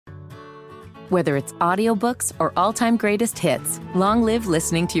Whether it's audiobooks or all-time greatest hits, long live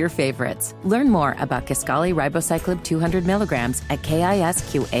listening to your favorites. Learn more about Kisqali Ribociclib 200 milligrams at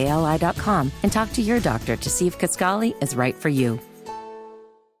KISQALI.com and talk to your doctor to see if Kisqali is right for you.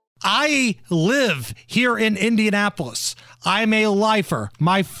 I live here in Indianapolis. I'm a lifer.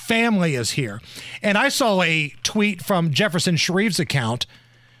 My family is here. And I saw a tweet from Jefferson Shreve's account.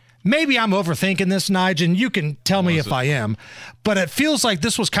 Maybe I'm overthinking this, Nige, and you can tell me if I am, but it feels like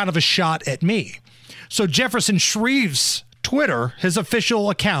this was kind of a shot at me. So Jefferson Shreve's Twitter, his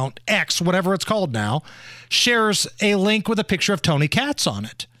official account, X, whatever it's called now, shares a link with a picture of Tony Katz on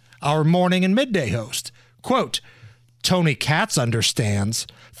it, our morning and midday host. Quote, Tony Katz understands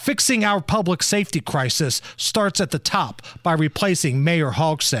fixing our public safety crisis starts at the top by replacing Mayor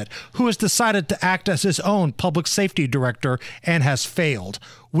Hogsett, who has decided to act as his own public safety director and has failed.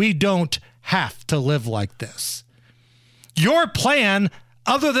 We don't have to live like this. Your plan,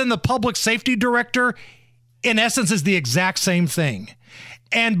 other than the public safety director, in essence is the exact same thing.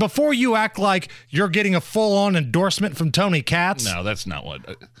 And before you act like you're getting a full-on endorsement from Tony Katz. No, that's not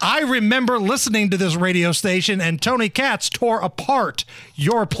what. I remember listening to this radio station, and Tony Katz tore apart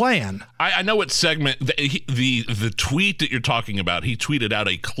your plan. I know what segment, the tweet that you're talking about, he tweeted out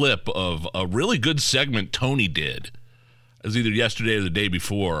a clip of a really good segment Tony did. It was either yesterday or the day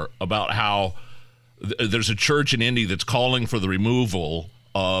before, about how there's a church in Indy that's calling for the removal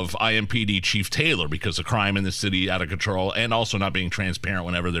of IMPD Chief Taylor because of crime in the city out of control and also not being transparent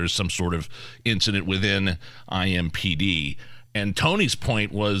whenever there's some sort of incident within IMPD. And Tony's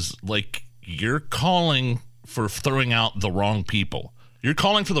point was, like, you're calling for throwing out the wrong people. You're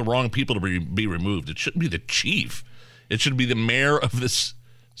calling for the wrong people to be removed. It shouldn't be the chief. It should be the mayor of this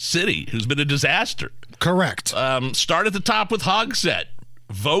city who's been a disaster. Correct. Start at the top with Hogsett.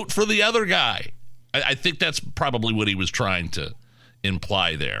 Vote for the other guy. I think that's probably what he was trying to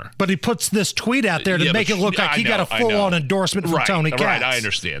imply there. But he puts this tweet out there to make it look like he got a full-on endorsement from Tony Katz. Right, I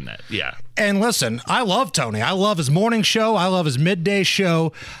understand that, yeah. And listen, I love Tony. I love his morning show. I love his midday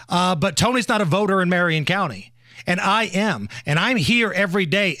show. But Tony's not a voter in Marion County. And I am. And I'm here every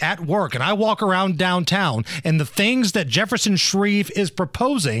day at work. And I walk around downtown. And the things that Jefferson Shreve is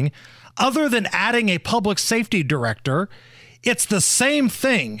proposing, other than adding a public safety director, it's the same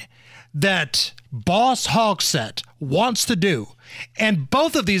thing that Boss Hogsett wants to do. And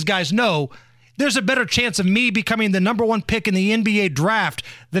both of these guys know there's a better chance of me becoming the number one pick in the NBA draft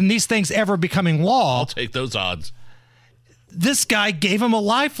than these things ever becoming law. I'll take those odds. This guy gave him a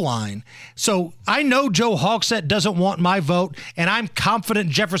lifeline. So I know Joe Hogsett doesn't want my vote, and I'm confident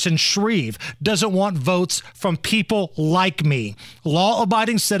Jefferson Shreve doesn't want votes from people like me,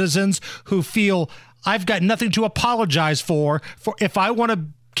 law-abiding citizens who feel I've got nothing to apologize for if I want to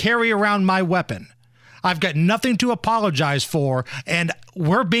carry around my weapon. I've got nothing to apologize for, and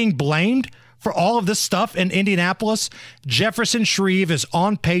we're being blamed for all of this stuff in Indianapolis. Jefferson Shreve is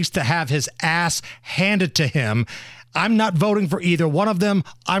on pace to have his ass handed to him. I'm not voting for either one of them.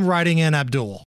 I'm writing in Abdul.